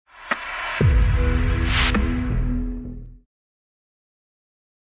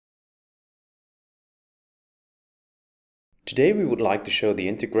Today we would like to show the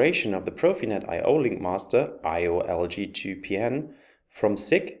integration of the Profinet IO-Link Master IOLG2PN from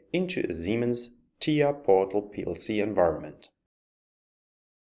SIG into a Siemens TIA Portal PLC environment.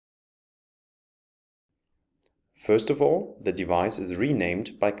 First of all, the device is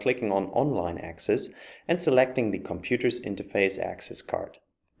renamed by clicking on Online Access and selecting the computer's interface access card.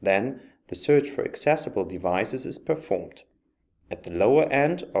 Then, the search for accessible devices is performed. At the lower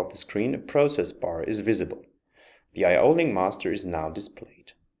end of the screen, a process bar is visible. The IO-Link Master is now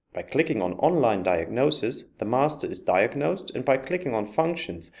displayed. By clicking on Online Diagnosis, the master is diagnosed, and by clicking on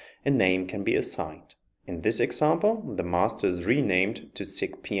Functions, a name can be assigned. In this example, the master is renamed to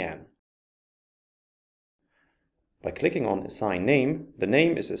SIG-PN. By clicking on Assign Name, the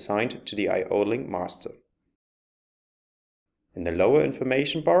name is assigned to the IO-Link Master. In the lower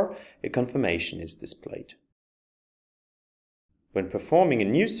information bar, a confirmation is displayed. When performing a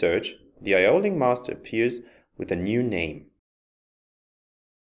new search, the IO-Link Master appears with a new name.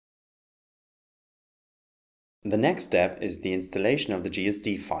 The next step is the installation of the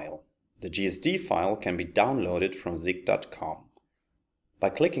GSD file. The GSD file can be downloaded from sig.com. By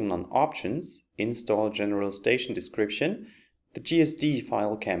clicking on Options, Install General Station Description, the GSD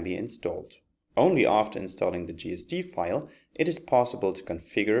file can be installed. Only after installing the GSD file, it is possible to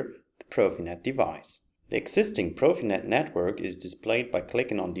configure the Profinet device. The existing Profinet network is displayed by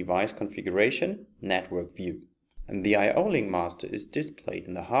clicking on Device Configuration, Network View. And the IO-Link Master is displayed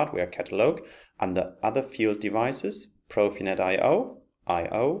in the hardware catalog under Other Field Devices, Profinet IO,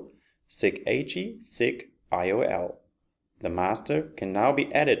 SIG AG, SIG IOL. The master can now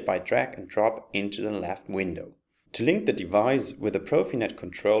be added by drag and drop into the left window. To link the device with a Profinet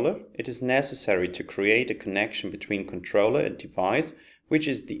controller, it is necessary to create a connection between controller and device, which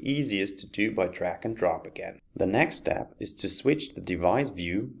is the easiest to do by drag and drop again. The next step is to switch the device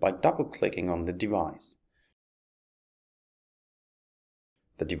view by double-clicking on the device.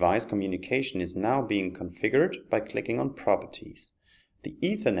 The device communication is now being configured by clicking on Properties. The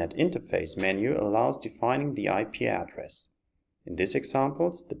Ethernet interface menu allows defining the IP address. In this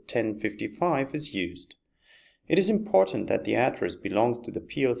example, the 1055 is used. It is important that the address belongs to the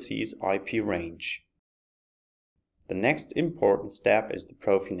PLC's IP range. The next important step is the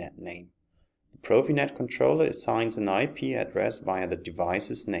Profinet name. The Profinet controller assigns an IP address via the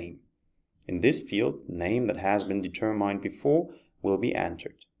device's name. In this field, the name that has been determined before will be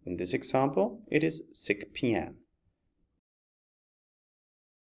entered. In this example, it is SIG-PN.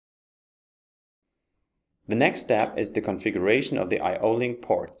 The next step is the configuration of the IO-Link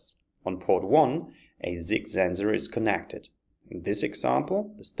ports. On port 1, a SIG sensor is connected. In this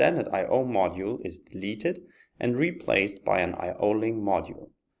example, the standard I/O module is deleted and replaced by an IO-Link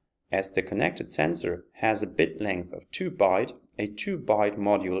module. As the connected sensor has a bit length of 2 byte, a 2 byte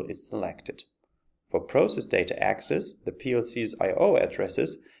module is selected. For process data access, the PLC's I/O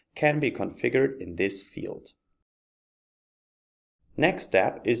addresses can be configured in this field. Next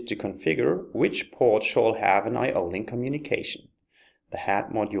step is to configure which port shall have an IO-Link communication. The head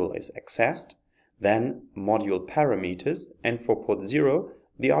module is accessed, then module parameters, and for port 0,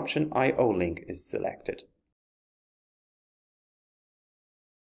 the option IO-Link is selected.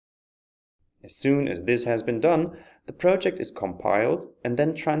 As soon as this has been done, the project is compiled and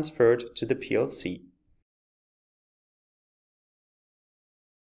then transferred to the PLC.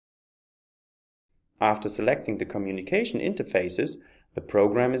 After selecting the communication interfaces, the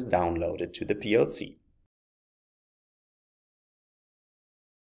program is downloaded to the PLC.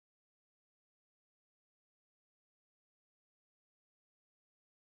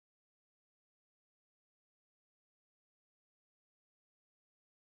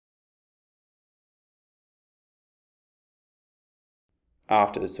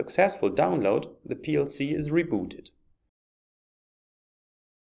 After a successful download, the PLC is rebooted.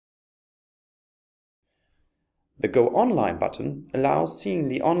 The Go Online button allows seeing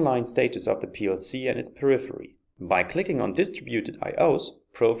the online status of the PLC and its periphery. By clicking on Distributed IOs,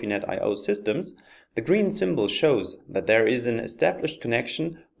 Profinet IO systems, the green symbol shows that there is an established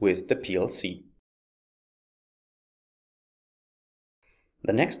connection with the PLC.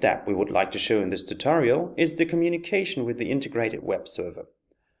 The next step we would like to show in this tutorial is the communication with the integrated web server.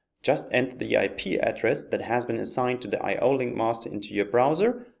 Just enter the IP address that has been assigned to the IO-Link Master into your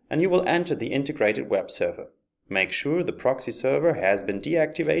browser, and you will enter the integrated web server. Make sure the proxy server has been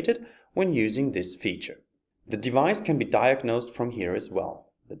deactivated when using this feature. The device can be diagnosed from here as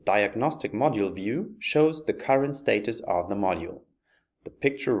well. The diagnostic module view shows the current status of the module. The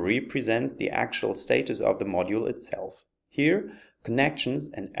picture represents the actual status of the module itself. Here,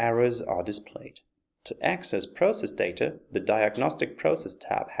 connections and errors are displayed. To access process data, the Diagnostic Process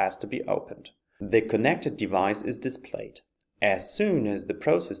tab has to be opened. The connected device is displayed. As soon as the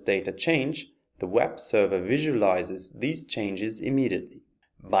process data change, the web server visualizes these changes immediately.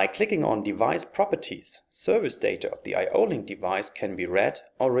 By clicking on Device Properties, service data of the IO-Link device can be read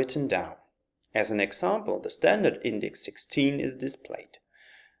or written down. As an example, the standard index 16 is displayed.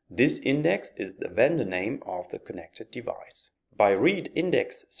 This index is the vendor name of the connected device. By read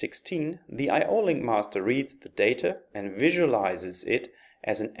index 16, the IO-Link master reads the data and visualizes it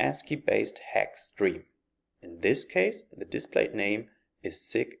as an ASCII-based hex stream. In this case, the displayed name is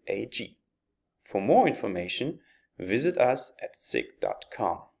SIG AG. For more information, visit us at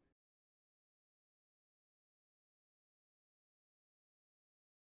sig.com.